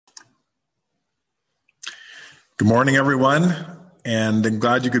Good morning, everyone, and I'm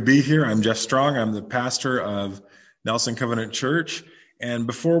glad you could be here. I'm Jeff Strong. I'm the pastor of Nelson Covenant Church. And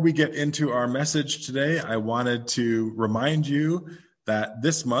before we get into our message today, I wanted to remind you that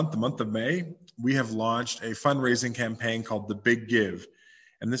this month, the month of May, we have launched a fundraising campaign called The Big Give.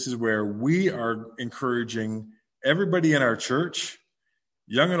 And this is where we are encouraging everybody in our church,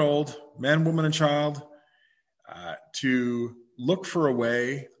 young and old, man, woman, and child, to look for a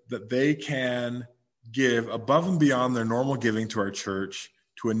way that they can give above and beyond their normal giving to our church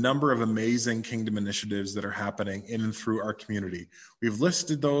to a number of amazing kingdom initiatives that are happening in and through our community. We've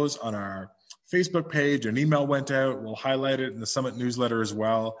listed those on our Facebook page. An email went out. We'll highlight it in the Summit newsletter as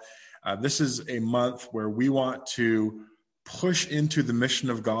well. This is a month where we want to push into the mission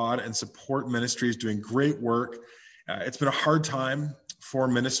of God and support ministries doing great work. It's been a hard time for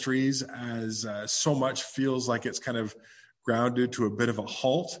ministries as so much feels like it's kind of grounded to a bit of a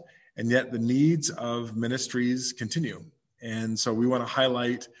halt. And yet the needs of ministries continue. And so we want to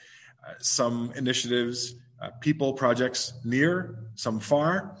highlight some initiatives, people, projects near, some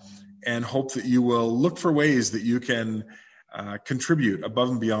far, and hope that you will look for ways that you can contribute above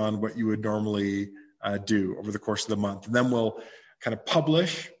and beyond what you would normally do over the course of the month. And then we'll kind of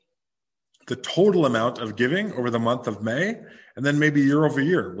publish the total amount of giving over the month of May, and then maybe year over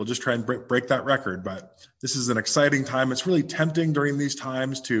year. We'll just try and break that record. But this is an exciting time. It's really tempting during these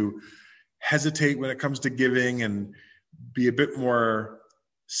times to hesitate when it comes to giving and be a bit more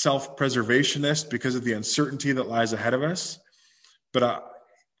self-preservationist because of the uncertainty that lies ahead of us. But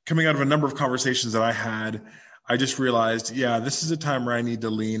coming out of a number of conversations that I had, I just realized, this is a time where I need to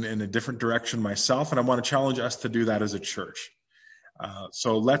lean in a different direction myself, and I want to challenge us to do that as a church.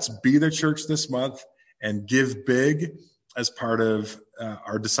 So let's be the church this month and give big as part of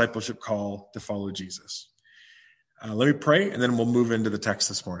our discipleship call to follow Jesus. Let me pray, and then we'll move into the text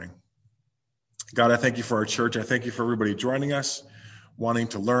this morning. God, I thank you for our church. I thank you for everybody joining us, wanting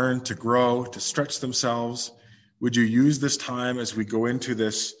to learn, to grow, to stretch themselves. Would you use this time as we go into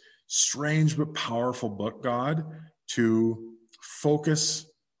this strange but powerful book, God, to focus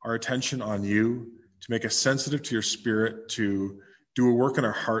our attention on you, to make us sensitive to your spirit, to do a work in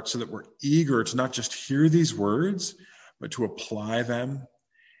our hearts so that we're eager to not just hear these words, but to apply them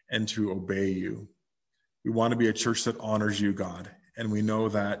and to obey you. We want to be a church that honors you, God. And we know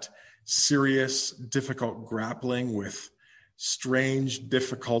that serious, difficult grappling with strange,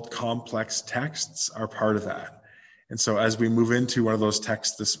 difficult, complex texts are part of that. And so as we move into one of those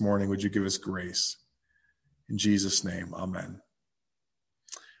texts this morning, would you give us grace? In Jesus' name, amen.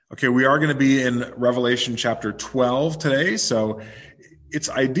 Okay, we are going to be in Revelation chapter 12 today. So it's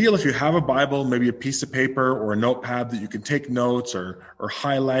ideal if you have a Bible, maybe a piece of paper or a notepad that you can take notes or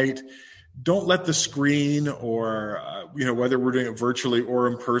highlight. Don't let the screen or, whether we're doing it virtually or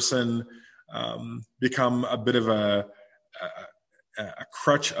in person, become a bit of a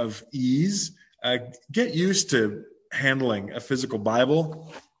crutch of ease. Get used to handling a physical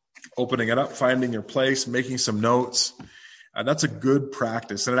Bible, opening it up, finding your place, making some notes. That's a good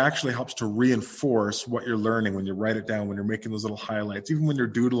practice, and it actually helps to reinforce what you're learning when you write it down, when you're making those little highlights, even when you're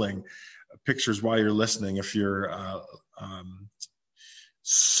doodling pictures while you're listening, if you're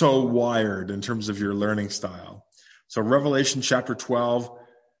so wired in terms of your learning style. So Revelation chapter 12,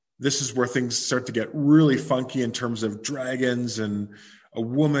 this is where things start to get really funky in terms of dragons and a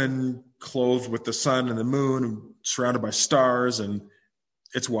woman clothed with the sun and the moon and surrounded by stars, and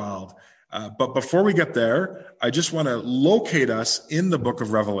it's wild. But before we get there, I just want to locate us in the book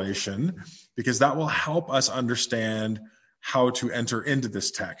of Revelation, because that will help us understand how to enter into this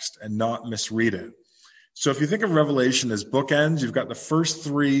text and not misread it. So if you think of Revelation as bookends, you've got the first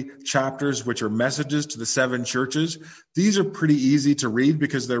 3 chapters, which are messages to the 7 churches. These are pretty easy to read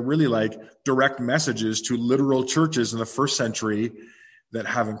because they're really like direct messages to literal churches in the first century that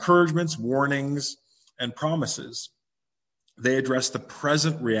have encouragements, warnings, and promises. They address the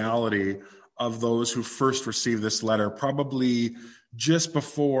present reality of those who first received this letter, probably just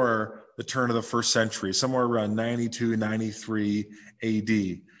before the turn of the first century, somewhere around 92, 93 AD.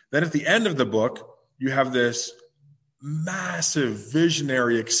 Then at the end of the book, you have this massive,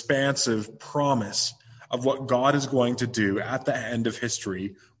 visionary, expansive promise of what God is going to do at the end of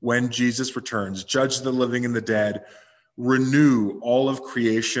history when Jesus returns, judge the living and the dead, renew all of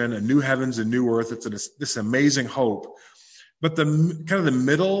creation, a new heavens and new earth. It's this amazing hope. But the kind of the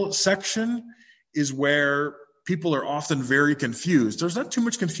middle section is where people are often very confused. There's not too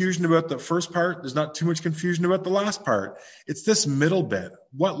much confusion about the first part. There's not too much confusion about the last part. It's this middle bit.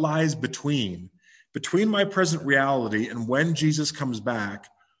 What lies between my present reality and when Jesus comes back?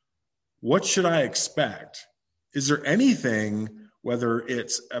 What should I expect? Is there anything whether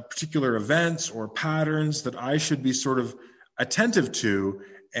it's a particular events or patterns that I should be sort of attentive to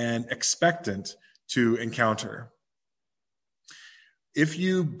and expectant to encounter. If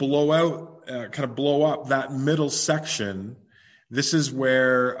you blow up that middle section, this is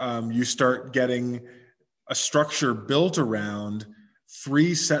where you start getting a structure built around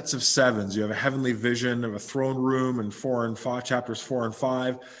 3 sets of sevens. You have a heavenly vision of a throne room in chapters 4 and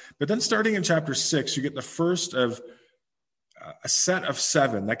 5. But then starting in chapter 6, you get the first of a set of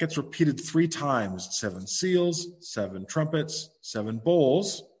 7 that gets repeated 3 times. 7 seals, 7 trumpets, 7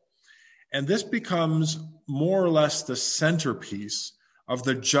 bowls. And this becomes more or less the centerpiece of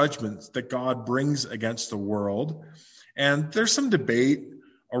the judgments that God brings against the world. And there's some debate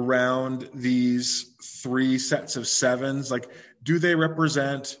around these 3 sets of 7s. Like, do they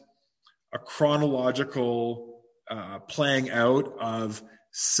represent a chronological playing out of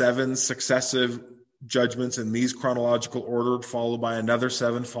 7 successive judgments in these chronological order, followed by another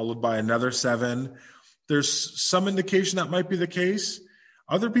 7, followed by another 7? There's some indication that might be the case.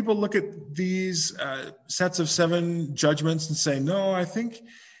 Other people look at these sets of 7 judgments and say, no, I think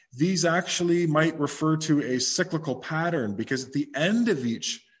these actually might refer to a cyclical pattern, because at the end of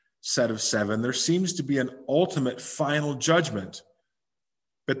each set of 7, there seems to be an ultimate final judgment.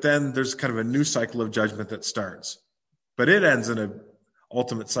 But then there's kind of a new cycle of judgment that starts. But it ends in an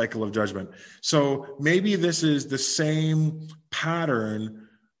ultimate cycle of judgment. So maybe this is the same pattern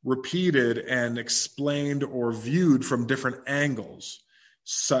repeated and explained or viewed from different angles,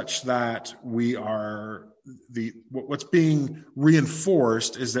 such that what's being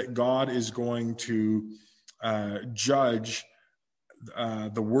reinforced is that God is going to judge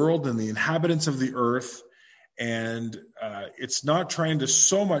the world and the inhabitants of the earth. And it's not trying to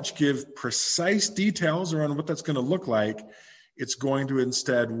so much give precise details around what that's going to look like. It's going to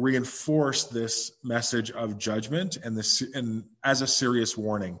instead reinforce this message of judgment and as a serious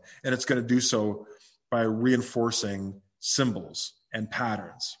warning. And it's going to do so by reinforcing symbols and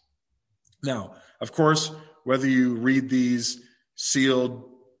patterns. Now, of course, whether you read these sealed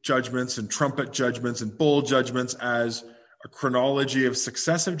judgments and trumpet judgments and bowl judgments as a chronology of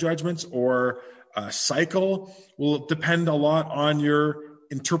successive judgments or a cycle will depend a lot on your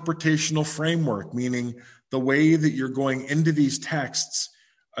interpretational framework, meaning the way that you're going into these texts,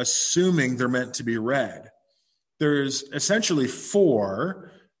 assuming they're meant to be read. There's essentially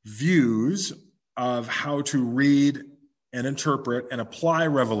 4 views of how to read and interpret and apply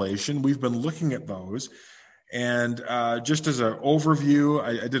Revelation. We've been looking at those. And just as an overview,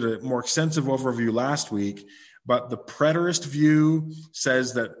 I did a more extensive overview last week, but the preterist view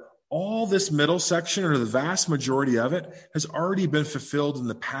says that all this middle section, or the vast majority of it, has already been fulfilled in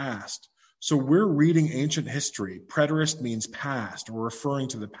the past. So we're reading ancient history. Preterist means past, or referring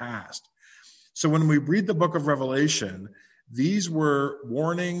to the past. So when we read the book of Revelation, these were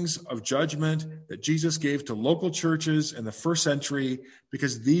warnings of judgment that Jesus gave to local churches in the first century,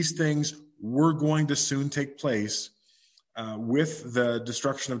 because these things were going to soon take place with the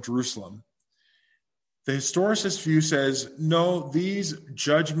destruction of Jerusalem. The historicist view says, no, these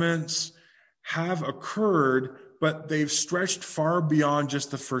judgments have occurred, but they've stretched far beyond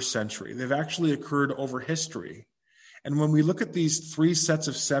just the first century. They've actually occurred over history. And when we look at these 3 sets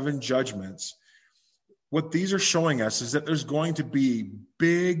of 7 judgments, what these are showing us is that there's going to be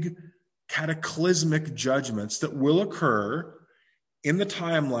big cataclysmic judgments that will occur in the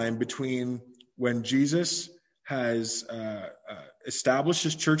timeline between when Jesus has established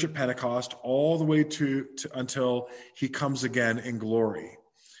his church at Pentecost all the way to until he comes again in glory.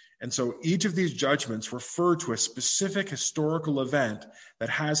 And so each of these judgments refer to a specific historical event that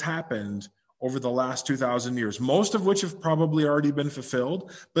has happened over the last 2,000 years, most of which have probably already been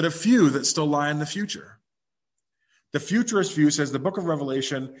fulfilled, but a few that still lie in the future. The futurist view says the book of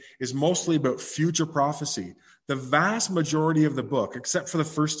Revelation is mostly about future prophecy. The vast majority of the book, except for the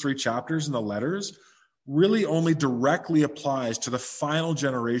first 3 chapters and the letters, really only directly applies to the final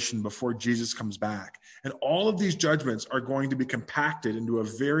generation before Jesus comes back. And all of these judgments are going to be compacted into a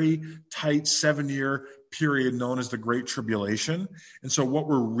very tight 7-year period known as the Great Tribulation. And so what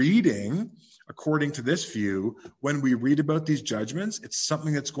we're reading, according to this view, when we read about these judgments, it's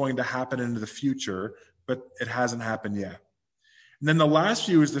something that's going to happen into the future, but it hasn't happened yet. And then the last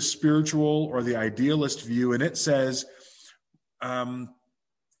view is the spiritual or the idealist view, and it says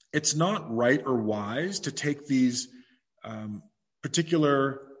it's not right or wise to take these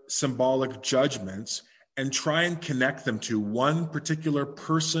particular symbolic judgments and try and connect them to one particular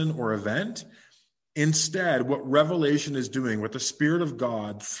person or event. Instead, what Revelation is doing, what the Spirit of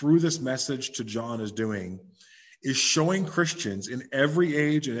God through this message to John is doing, is showing Christians in every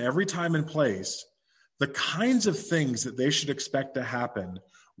age and every time and place the kinds of things that they should expect to happen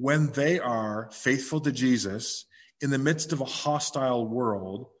when they are faithful to Jesus in the midst of a hostile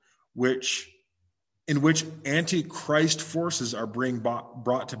world in which anti-Christ forces are being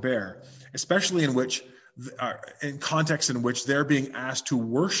brought to bear, especially in contexts in which they're being asked to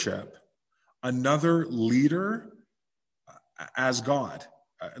worship another leader as God,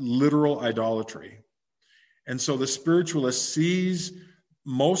 literal idolatry. And so the spiritualist sees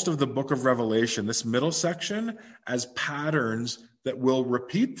most of the book of Revelation, this middle section, as patterns that will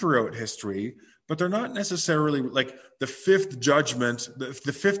repeat throughout history, but they're not necessarily like the fifth judgment, the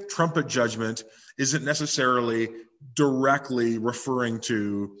fifth trumpet judgment isn't necessarily directly referring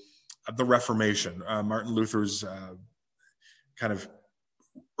to the Reformation, Martin Luther's kind of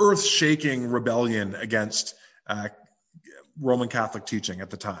earth-shaking rebellion against Roman Catholic teaching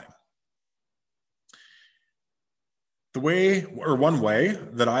at the time. One way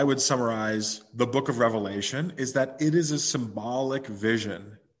that I would summarize the book of Revelation is that it is a symbolic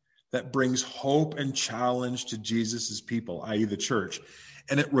vision that brings hope and challenge to Jesus's people, i.e. the church.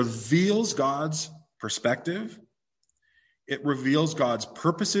 And it reveals God's perspective, it reveals God's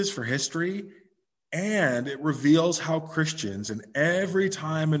purposes for history, and it reveals how Christians in every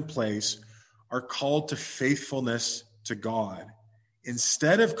time and place are called to faithfulness to God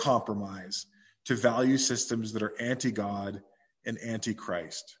instead of compromise to value systems that are anti-God and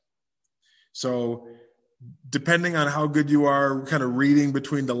anti-Christ. So depending on how good you are kind of reading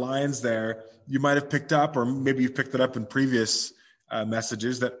between the lines there, you might have picked up, or maybe you've picked it up in previous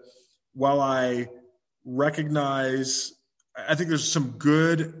messages, that while I recognize, I think there's some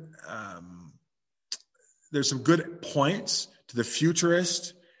good points to the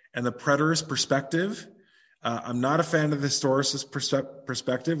futurist and the preterist perspective. I'm not a fan of the historicist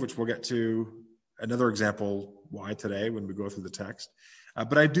perspective, which we'll get to another example why today when we go through the text.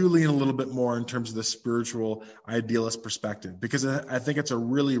 But I do lean a little bit more in terms of the spiritual idealist perspective, because I think it's a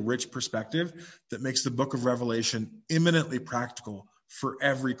really rich perspective that makes the book of Revelation eminently practical for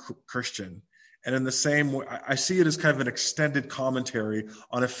every Christian. And in the same way, I see it as kind of an extended commentary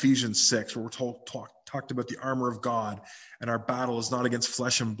on Ephesians 6, where we're talked about the armor of God, and our battle is not against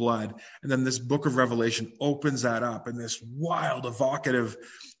flesh and blood. And then this book of Revelation opens that up in this wild, evocative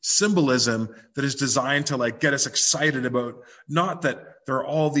symbolism that is designed to get us excited about, not that there are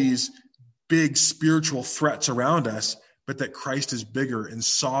all these big spiritual threats around us, but that Christ is bigger and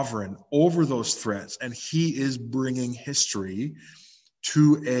sovereign over those threats. And he is bringing history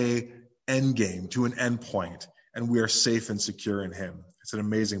to a end game, to an end point, and we are safe and secure in him. It's an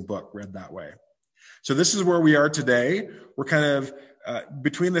amazing book read that way. So this is where we are today. We're kind of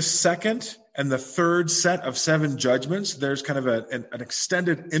between the second and the third set of 7 judgments. There's kind of an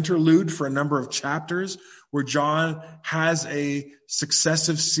extended interlude for a number of chapters where John has a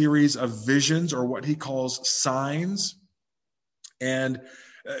successive series of visions, or what he calls signs. And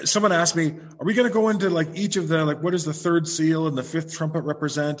someone asked me, are we going to go into each of the, what does the third seal and the fifth trumpet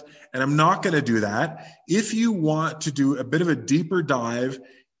represent? And I'm not going to do that. If you want to do a bit of a deeper dive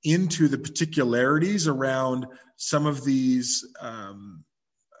into the particularities around some of these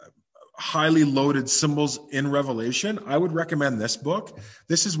highly loaded symbols in Revelation, I would recommend this book.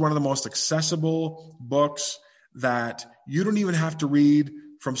 This is one of the most accessible books that you don't even have to read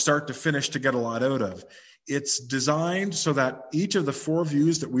from start to finish to get a lot out of. It's designed so that each of the 4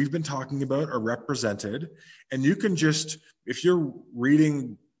 views that we've been talking about are represented. And you can just, if you're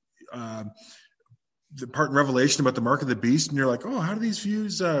reading the part in Revelation about the mark of the beast, and you're like, oh, how do these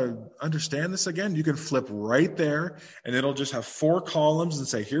views understand this again? You can flip right there, and it'll just have 4 columns and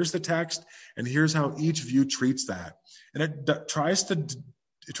say, here's the text, and here's how each view treats that. And it tries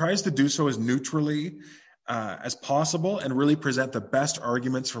to do so as neutrally as possible and really present the best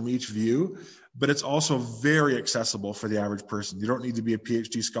arguments from each view. But it's also very accessible for the average person. You don't need to be a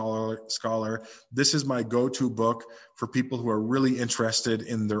PhD scholar. This is my go-to book for people who are really interested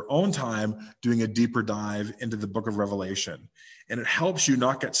in their own time doing a deeper dive into the book of Revelation. And it helps you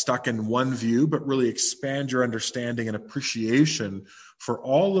not get stuck in one view, but really expand your understanding and appreciation for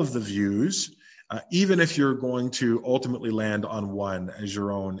all of the views, even if you're going to ultimately land on one as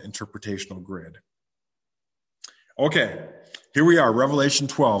your own interpretational grid. Okay, here we are, Revelation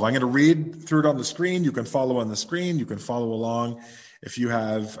 12. I'm going to read through it on the screen. You can follow on the screen. You can follow along if you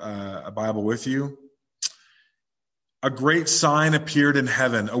have a Bible with you. A great sign appeared in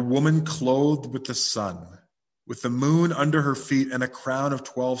heaven, a woman clothed with the sun, with the moon under her feet and a crown of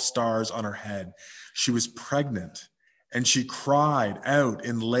 12 stars on her head. She was pregnant, and she cried out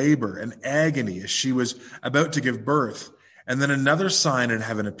in labor and agony as she was about to give birth. And then another sign in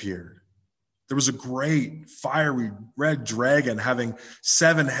heaven appeared. there was a great fiery red dragon having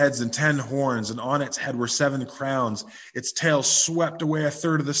 7 heads and 10 horns, and on its head were 7 crowns. Its tail swept away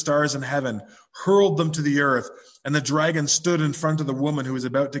 1/3 of the stars in heaven, hurled them to the earth, and the dragon stood in front of the woman who was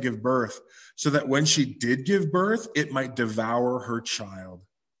about to give birth, so that when she did give birth, it might devour her child.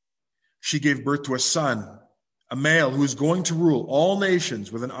 She gave birth to a son, a male who is going to rule all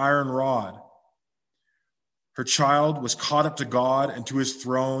nations with an iron rod. Her child was caught up to God and to his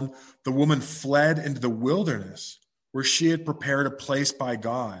throne. The woman fled into the wilderness, where she had prepared a place by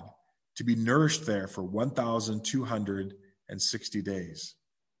God to be nourished there for 1,260 days.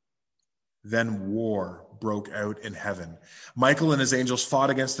 Then war broke out in heaven. Michael and his angels fought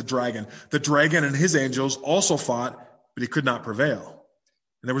against the dragon. The dragon and his angels also fought, but he could not prevail.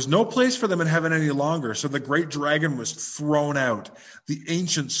 And there was no place for them in heaven any longer. So the great dragon was thrown out, the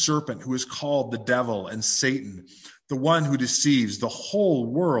ancient serpent who is called the devil and Satan, the one who deceives the whole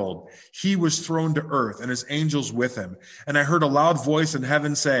world. He was thrown to earth and his angels with him. And I heard a loud voice in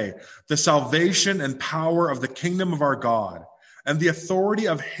heaven say, "The salvation and power of the kingdom of our God and the authority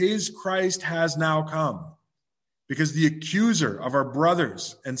of his Christ has now come. Because the accuser of our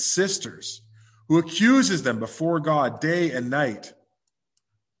brothers and sisters, who accuses them before God day and night,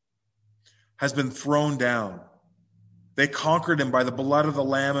 has been thrown down. They conquered him by the blood of the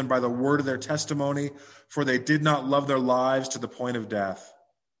Lamb and by the word of their testimony, for they did not love their lives to the point of death.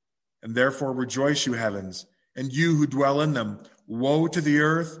 And therefore rejoice, you heavens, and you who dwell in them. Woe to the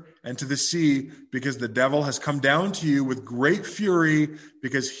earth and to the sea, because the devil has come down to you with great fury,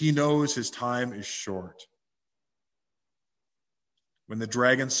 because he knows his time is short." When the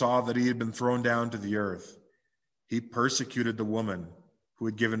dragon saw that he had been thrown down to the earth, he persecuted the woman who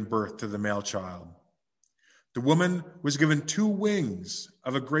had given birth to the male child. The woman was given 2 wings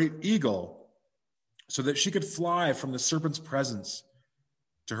of a great eagle, so that she could fly from the serpent's presence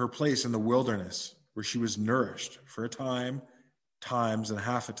to her place in the wilderness, where she was nourished for a time, times and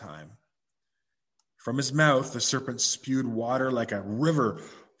half a time. From his mouth, the serpent spewed water like a river,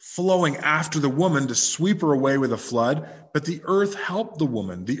 flowing after the woman to sweep her away with a flood. But the earth helped the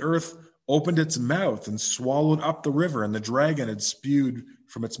woman. The earth opened its mouth and swallowed up the river, and the dragon had spewed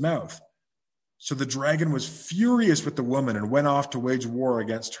from its mouth. So the dragon was furious with the woman and went off to wage war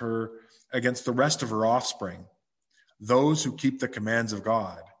against the rest of her offspring, those who keep the commands of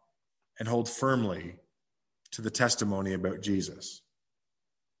God and hold firmly to the testimony about Jesus.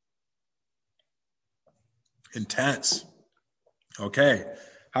 Intense. Okay,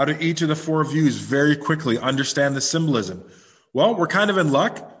 how do each of the 4 views very quickly understand the symbolism? Well, we're kind of in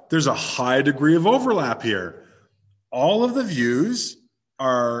luck. There's a high degree of overlap here. All of the views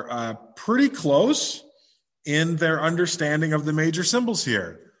are pretty close in their understanding of the major symbols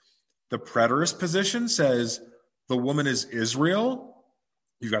here. The preterist position says the woman is Israel.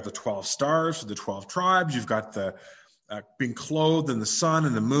 You've got the 12 stars, the 12 tribes. You've got the being clothed in the sun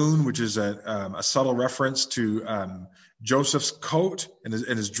and the moon, which is a subtle reference to Joseph's coat and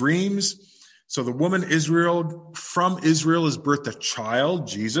his dreams. So the woman Israel, from Israel is birthed a child,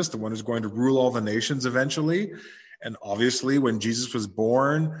 Jesus, the one who's going to rule all the nations eventually. And obviously, when Jesus was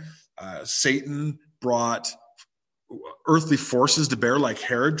born, Satan brought earthly forces to bear, like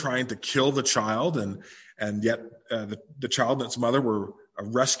Herod, trying to kill the child. And yet the child and its mother were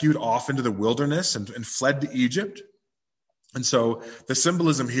rescued off into the wilderness and fled to Egypt. And so the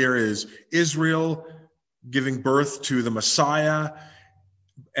symbolism here is Israel giving birth to the Messiah,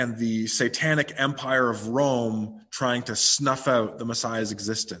 and the satanic empire of Rome trying to snuff out the Messiah's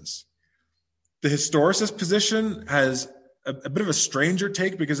existence. The historicist position has a bit of a stranger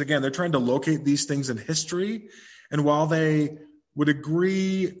take, because, again, they're trying to locate these things in history. And while they would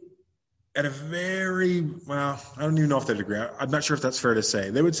agree at a very, well, I don't even know if they'd agree. I'm not sure if that's fair to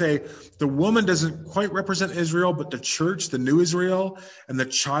say. They would say the woman doesn't quite represent Israel, but the church, the new Israel, and the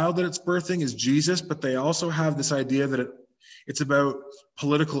child that it's birthing is Jesus. But they also have this idea that it's about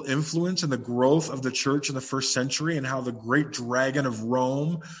political influence and the growth of the church in the first century, and how the great dragon of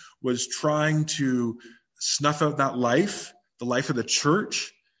Rome was trying to snuff out that life, the life of the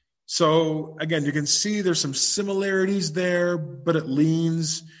church. So again, you can see there's some similarities there, but it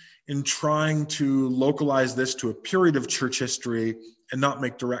leans in trying to localize this to a period of church history and not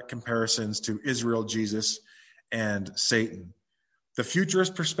make direct comparisons to Israel, Jesus, and Satan. The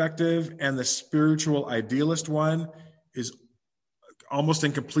futurist perspective and the spiritual idealist one is almost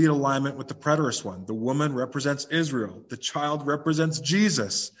in complete alignment with the preterist one. The woman represents Israel, the child represents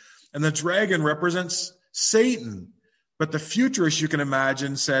Jesus, and the dragon represents Satan. But the futurist, you can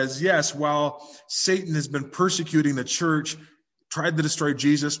imagine, says, yes, while Satan has been persecuting the church, tried to destroy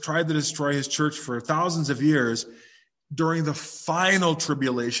Jesus, tried to destroy his church for thousands of years, during the final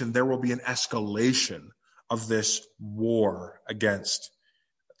tribulation, there will be an escalation of this war against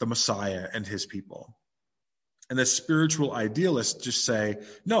the Messiah and his people. And the spiritual idealists just say,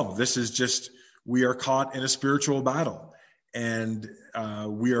 no, this is just, we are caught in a spiritual battle. And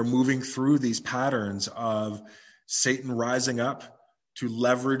we are moving through these patterns of Satan rising up to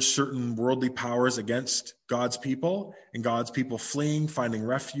leverage certain worldly powers against God's people, and God's people fleeing, finding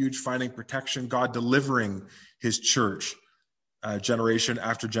refuge, finding protection, God delivering his church generation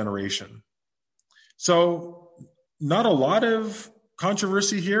after generation. So not a lot of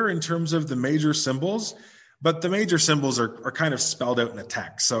controversy here in terms of the major symbols, but the major symbols are kind of spelled out in the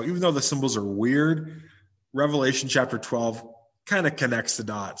text. So even though the symbols are weird, Revelation chapter 12 kind of connects the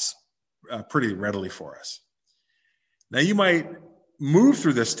dots pretty readily for us. Now you might move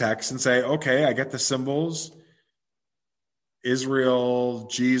through this text and say, okay, I get the symbols, Israel,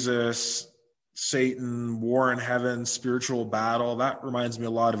 Jesus, Satan, war in heaven, spiritual battle. That reminds me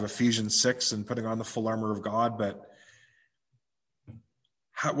a lot of Ephesians 6 and putting on the full armor of God. But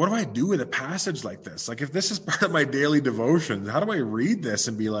what do I do with a passage like this? Like, if this is part of my daily devotions, how do I read this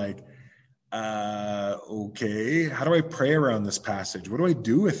and be like, okay, how do I pray around this passage? What do I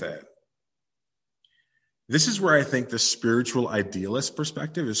do with it? This is where I think the spiritual idealist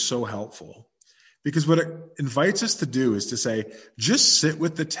perspective is so helpful, because what it invites us to do is to say, just sit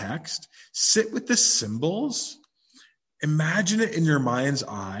with the text, sit with the symbols, imagine it in your mind's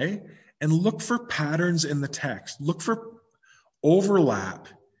eye, and look for patterns in the text. Look for overlap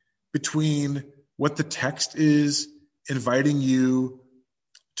between what the text is inviting you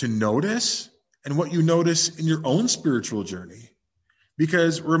to notice and what you notice in your own spiritual journey.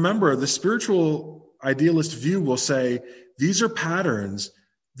 Because remember, the spiritual idealist view will say these are patterns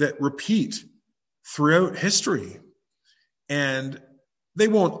that repeat throughout history, and they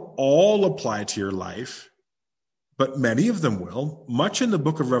won't all apply to your life, but many of them will. Much in the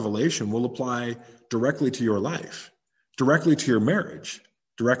book of Revelation will apply directly to your life, directly to your marriage,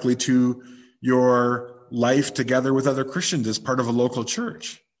 directly to your life together with other Christians as part of a local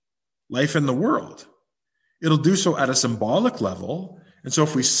church, life in the world. It'll do so at a symbolic level. And so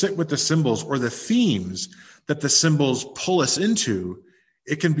if we sit with the symbols or the themes that the symbols pull us into,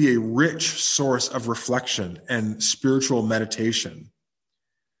 it can be a rich source of reflection and spiritual meditation.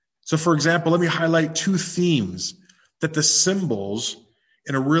 So for example, let me highlight two themes that the symbols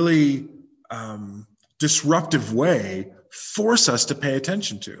in a really disruptive way force us to pay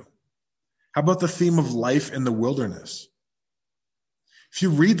attention to. How about the theme of life in the wilderness? If you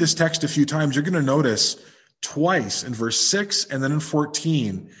read this text a few times, you're going to notice twice in verse 6 and then in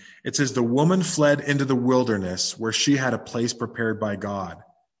 14, it says, the woman fled into the wilderness where she had a place prepared by God,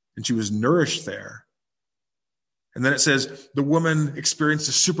 and she was nourished there. And then it says, the woman experienced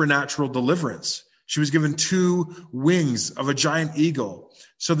a supernatural deliverance. She was given 2 wings of a giant eagle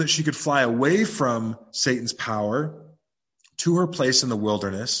so that she could fly away from Satan's power to her place in the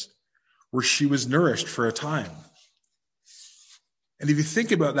wilderness where she was nourished for a time. And if you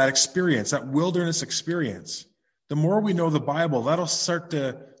think about that experience, that wilderness experience, the more we know the Bible, that'll start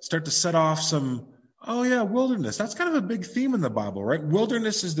to set off some, oh yeah, wilderness. That's kind of a big theme in the Bible, right?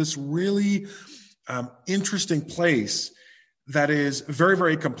 Wilderness is this really interesting place that is very,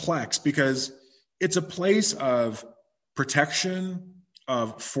 very complex, because it's a place of protection,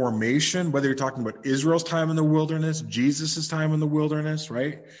 of formation, whether you're talking about Israel's time in the wilderness, Jesus' time in the wilderness,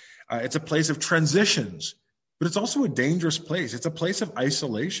 right? It's a place of transitions. But it's also a dangerous place. It's a place of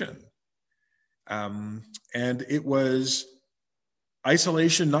isolation. And it was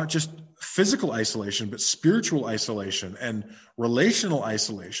isolation, not just physical isolation, but spiritual isolation and relational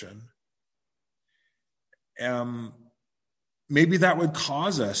isolation. Maybe that would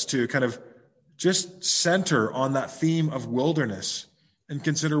cause us to kind of just center on that theme of wilderness and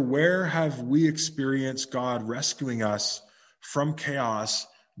consider, where have we experienced God rescuing us from chaos,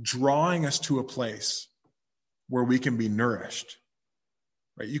 drawing us to a place where we can be nourished,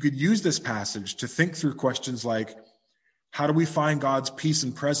 right? You could use this passage to think through questions like, how do we find God's peace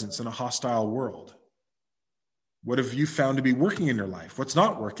and presence in a hostile world? What have you found to be working in your life? What's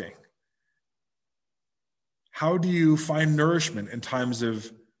not working? How do you find nourishment in times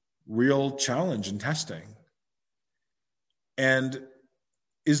of real challenge and testing? And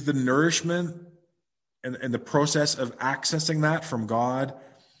is the nourishment and the process of accessing that from God,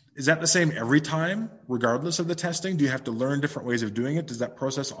 is that the same every time, regardless of the testing? Do you have to learn different ways of doing it? Does that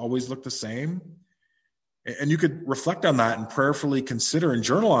process always look the same? And you could reflect on that and prayerfully consider and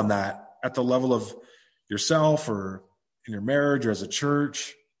journal on that at the level of yourself or in your marriage or as a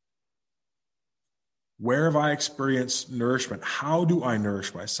church. Where have I experienced nourishment? How do I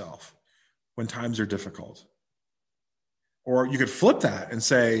nourish myself when times are difficult? Or you could flip that and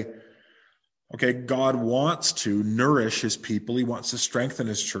say, okay, God wants to nourish his people. He wants to strengthen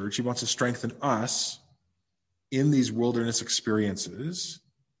his church. He wants to strengthen us in these wilderness experiences.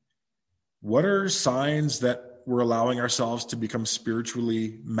 What are signs that we're allowing ourselves to become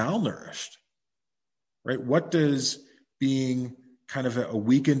spiritually malnourished? Right? What does being kind of a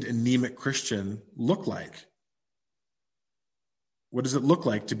weakened, anemic Christian look like? What does it look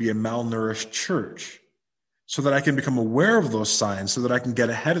like to be a malnourished church? So that I can become aware of those signs, so that I can get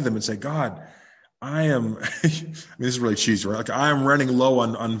ahead of them and say, God, I am, this is really cheesy, right? Like, I am running low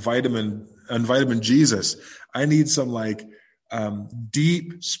on vitamin Jesus. I need some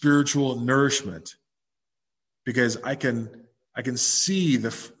deep spiritual nourishment, because I can see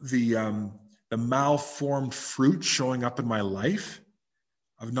the malformed fruit showing up in my life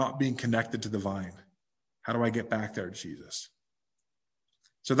of not being connected to the vine. How do I get back there, Jesus?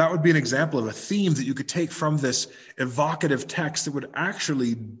 So that would be an example of a theme that you could take from this evocative text that would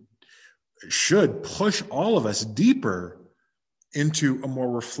should push all of us deeper into a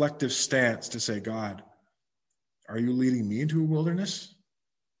more reflective stance to say, God, are you leading me into a wilderness?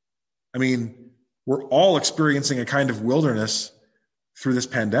 I mean, we're all experiencing a kind of wilderness through this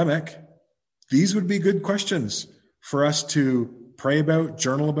pandemic. These would be good questions for us to pray about,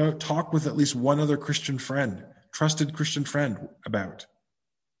 journal about, talk with at least one other Christian friend, trusted Christian friend about.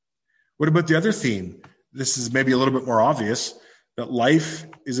 What about the other theme? This is maybe a little bit more obvious, that life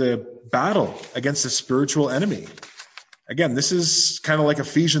is a battle against a spiritual enemy. Again, this is kind of like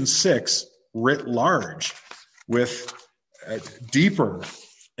Ephesians 6 writ large, with deeper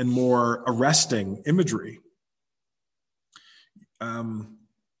and more arresting imagery.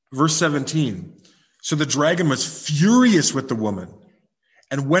 Verse 17, so the dragon was furious with the woman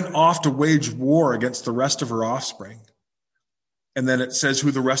and went off to wage war against the rest of her offspring. And then it says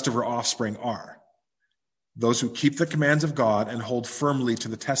who the rest of her offspring are. Those who keep the commands of God and hold firmly to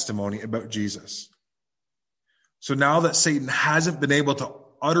the testimony about Jesus. So now that Satan hasn't been able to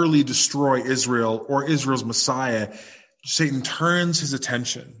utterly destroy Israel or Israel's Messiah, Satan turns his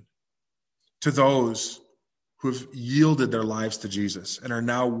attention to those who have yielded their lives to Jesus and are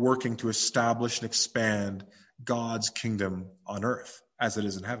now working to establish and expand God's kingdom on earth as it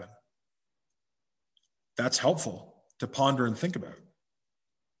is in heaven. That's helpful to ponder and think about,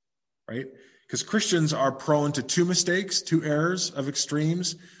 right? Because Christians are prone to two mistakes, two errors of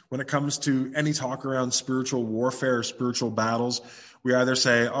extremes when it comes to any talk around spiritual warfare or spiritual battles. We either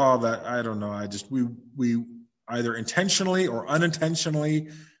say, we either intentionally or unintentionally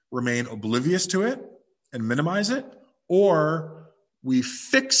remain oblivious to it and minimize it, or we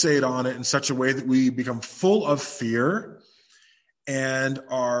fixate on it in such a way that we become full of fear and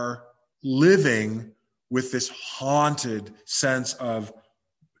are living with this haunted sense of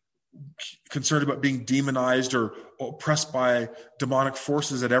concerned about being demonized or oppressed by demonic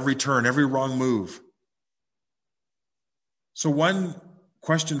forces at every turn, every wrong move. So one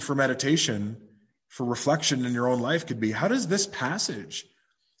question for meditation, for reflection in your own life could be, how does this passage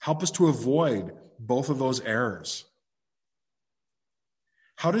help us to avoid both of those errors?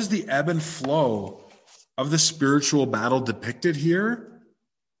 How does the ebb and flow of the spiritual battle depicted here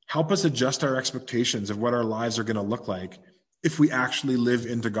help us adjust our expectations of what our lives are going to look like if we actually live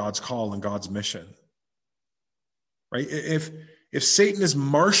into God's call and God's mission? Right? If Satan is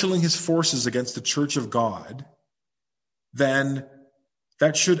marshaling his forces against the church of God, then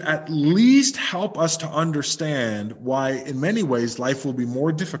that should at least help us to understand why, in many ways, life will be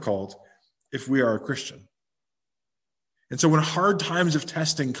more difficult if we are a Christian. And so when hard times of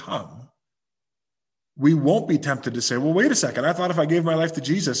testing come, we won't be tempted to say, well, wait a second, I thought if I gave my life to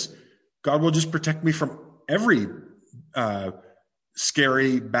Jesus, God will just protect me from every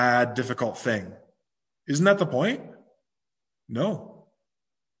scary, bad, difficult thing. Isn't that the point? No.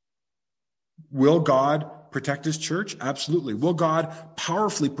 Will God protect his church? Absolutely. Will God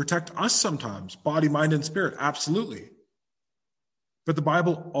powerfully protect us sometimes, body, mind, and spirit? Absolutely. But the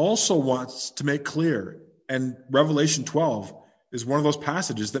Bible also wants to make clear, and Revelation 12 is one of those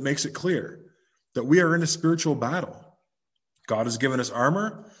passages that makes it clear, that we are in a spiritual battle. God has given us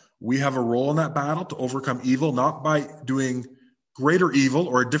armor. We have a role in that battle to overcome evil, not by doing greater evil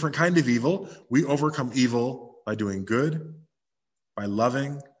or a different kind of evil. We overcome evil by doing good, by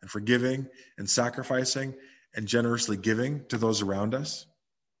loving and forgiving and sacrificing and generously giving to those around us.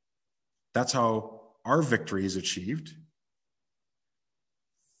 That's how our victory is achieved.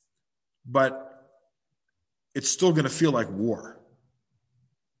 But it's still going to feel like war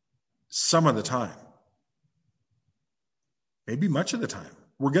some of the time, maybe much of the time.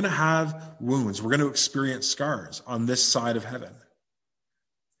 We're going to have wounds. We're going to experience scars on this side of heaven.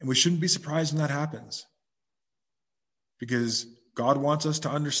 And we shouldn't be surprised when that happens. because God wants us to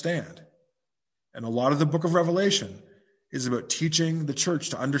understand. And a lot of the book of Revelation is about teaching the church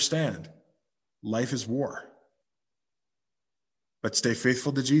to understand life is war. But stay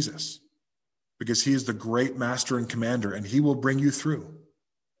faithful to Jesus, because he is the great master and commander, and he will bring you through.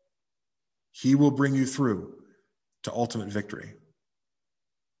 He will bring you through to ultimate victory.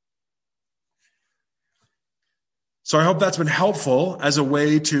 So I hope that's been helpful as a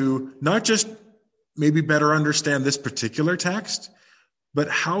way to not just maybe better understand this particular text, but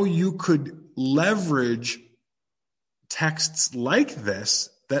how you could leverage texts like this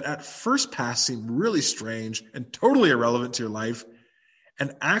that at first pass seem really strange and totally irrelevant to your life,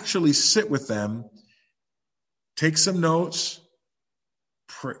 and actually sit with them, take some notes,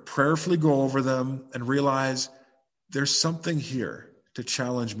 prayerfully go over them, and realize there's something here to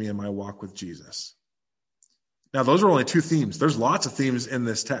challenge me in my walk with Jesus. Now, those are only two themes. There's lots of themes in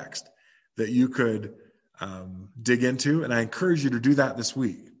this text that you could dig into, and I encourage you to do that this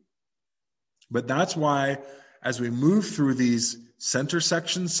week. But that's why, as we move through these center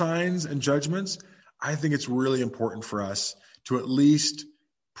section signs and judgments, I think it's really important for us to at least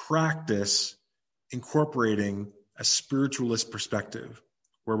practice incorporating a spiritualist perspective,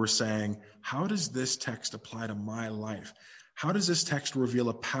 where we're saying, how does this text apply to my life? How does this text reveal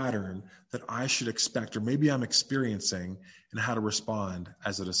a pattern that I should expect, or maybe I'm experiencing, and how to respond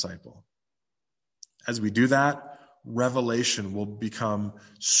as a disciple? As we do that, revelation will become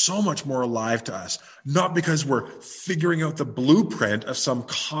so much more alive to us, not because we're figuring out the blueprint of some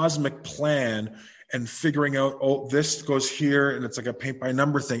cosmic plan and figuring out, oh, this goes here and it's like a paint by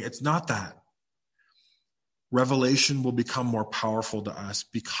number thing. It's not that. Revelation will become more powerful to us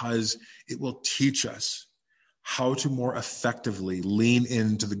because it will teach us how to more effectively lean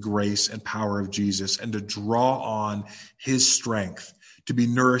into the grace and power of Jesus and to draw on his strength, to be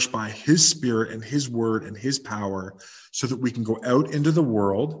nourished by his spirit and his word and his power, so that we can go out into the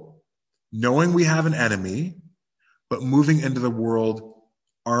world knowing we have an enemy, but moving into the world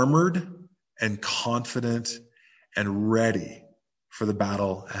armored and confident and ready for the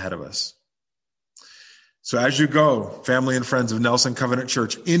battle ahead of us. So as you go, family and friends of Nelson Covenant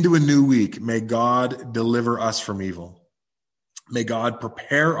Church, into a new week, may God deliver us from evil. May God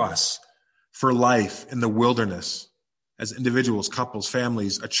prepare us for life in the wilderness as individuals, couples,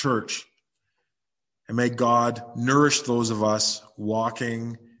 families, a church. And may God nourish those of us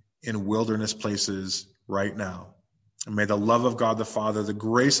walking in wilderness places right now. And may the love of God the Father, the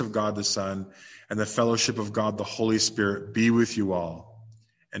grace of God the Son, and the fellowship of God the Holy Spirit be with you all.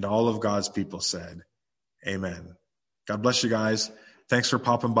 And all of God's people said, amen. God bless you guys. Thanks for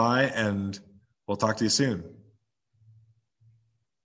popping by, and we'll talk to you soon.